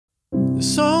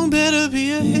This song better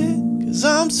be a hit, 'cause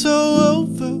I'm so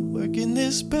over working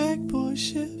this back boy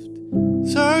shift.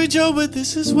 Sorry Joe, but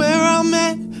this is where I'm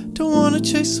at. Don't wanna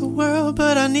chase the world,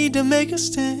 but I need to make a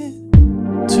stand.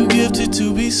 Too gifted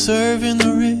to be serving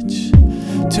the rich,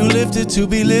 too lifted to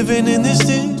be living in this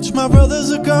ditch. My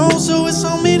brothers are gone, so it's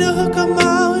on me to hook up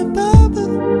my and Baba,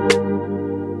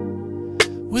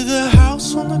 with a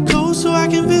house on the coast so I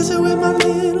can visit with my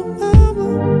little mama.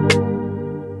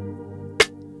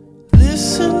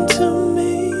 Listen to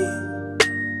me,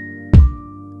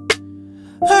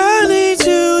 I need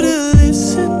you to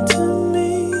listen to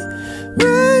me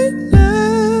right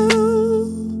now.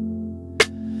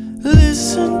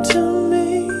 Listen to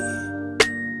me,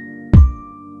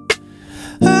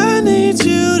 I need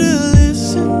you to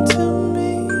listen to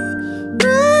me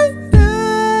right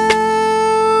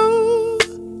now.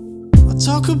 I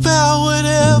talk about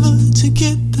whatever to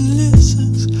get the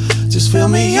listens. Just fill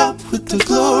me up with the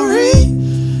glory.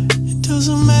 It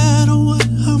doesn't matter what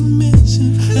I'm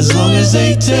missing, as long as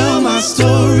they tell my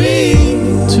story.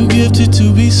 Too gifted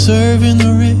to be serving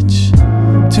the rich,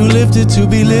 too lifted to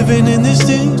be living in this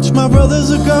ditch. My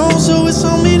brothers are gone, so it's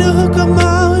on me to hook